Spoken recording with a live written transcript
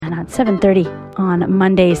and at 7:30 on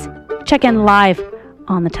Mondays. Check in live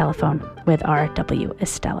on the telephone with R.W.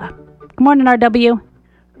 Estella. Good morning, R.W.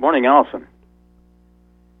 Good morning, Allison.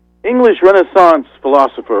 English Renaissance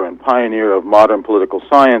philosopher and pioneer of modern political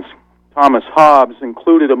science, Thomas Hobbes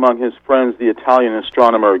included among his friends the Italian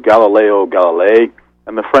astronomer Galileo Galilei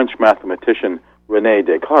and the French mathematician René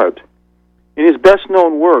Descartes. In his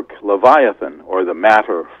best-known work, Leviathan, or the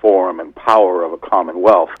Matter, Form, and Power of a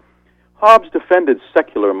Commonwealth, Hobbes defended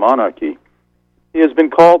secular monarchy. He has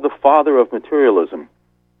been called the father of materialism,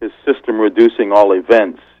 his system reducing all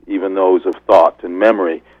events, even those of thought and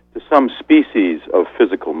memory, to some species of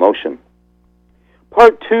physical motion.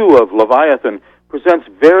 Part 2 of Leviathan presents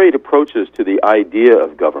varied approaches to the idea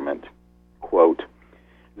of government. Quote,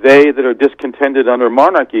 "They that are discontented under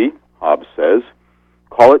monarchy," Hobbes says,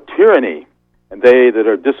 "call it tyranny, and they that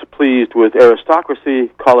are displeased with aristocracy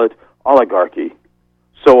call it oligarchy.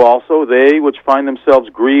 So also they which find themselves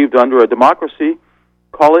grieved under a democracy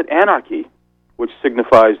call it anarchy, which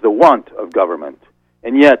signifies the want of government.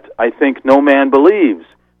 And yet I think no man believes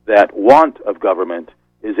that want of government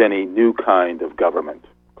is any new kind of government."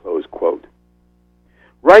 Close quote.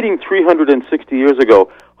 Writing 360 years ago,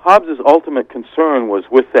 Hobbes' ultimate concern was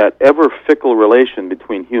with that ever-fickle relation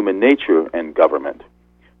between human nature and government,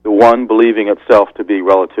 the one believing itself to be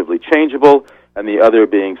relatively changeable and the other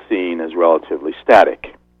being seen as relatively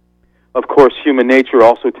static. Of course, human nature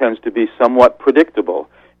also tends to be somewhat predictable,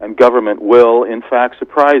 and government will, in fact,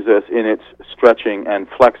 surprise us in its stretching and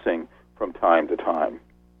flexing from time to time.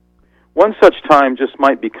 One such time just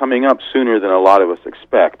might be coming up sooner than a lot of us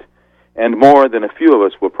expect, and more than a few of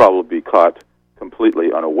us will probably be caught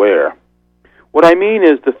completely unaware. What I mean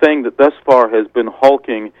is the thing that thus far has been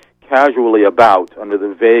hulking casually about under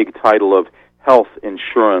the vague title of health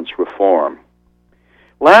insurance reform.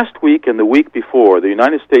 Last week and the week before, the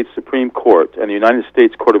United States Supreme Court and the United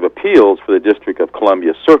States Court of Appeals for the District of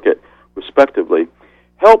Columbia Circuit, respectively,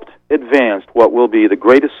 helped advance what will be the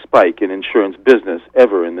greatest spike in insurance business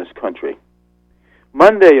ever in this country.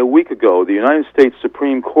 Monday, a week ago, the United States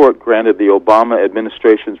Supreme Court granted the Obama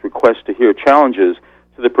administration's request to hear challenges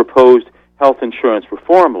to the proposed health insurance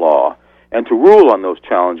reform law and to rule on those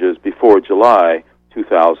challenges before July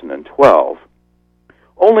 2012.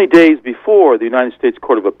 Only days before, the United States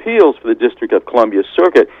Court of Appeals for the District of Columbia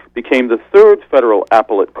Circuit became the third federal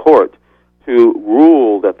appellate court to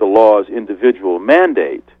rule that the law's individual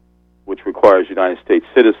mandate, which requires United States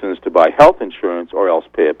citizens to buy health insurance or else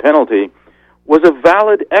pay a penalty, was a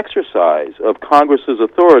valid exercise of Congress's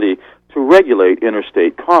authority to regulate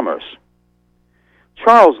interstate commerce.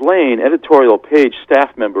 Charles Lane, editorial page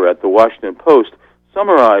staff member at the Washington Post,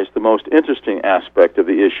 summarized the most interesting aspect of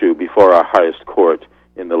the issue before our highest court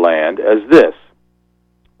in the land as this,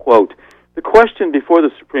 quote, "The question before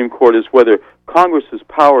the Supreme Court is whether Congress's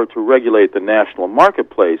power to regulate the national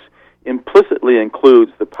marketplace implicitly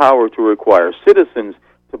includes the power to require citizens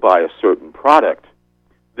to buy a certain product.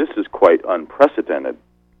 This is quite unprecedented,"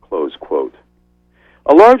 close quote.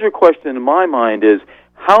 A larger question in my mind is,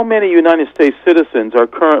 how many United States citizens are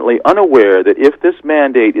currently unaware that if this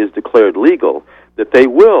mandate is declared legal, that they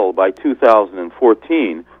will, by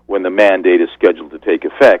 2014, when the mandate is scheduled to take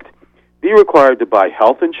effect, be required to buy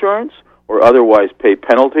health insurance or otherwise pay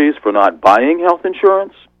penalties for not buying health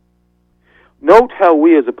insurance? Note how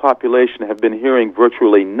we as a population have been hearing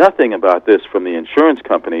virtually nothing about this from the insurance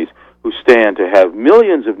companies who stand to have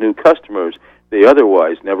millions of new customers they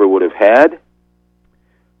otherwise never would have had.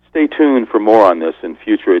 Stay tuned for more on this in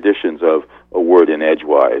future editions of A Word in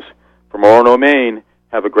Edgewise. From Orono, Maine,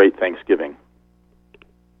 have a great Thanksgiving.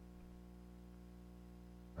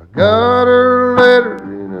 I got a letter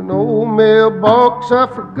in an old mailbox I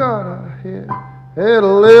forgot I had a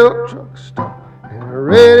little truck stop, and I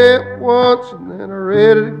read it once and then I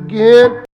read it again.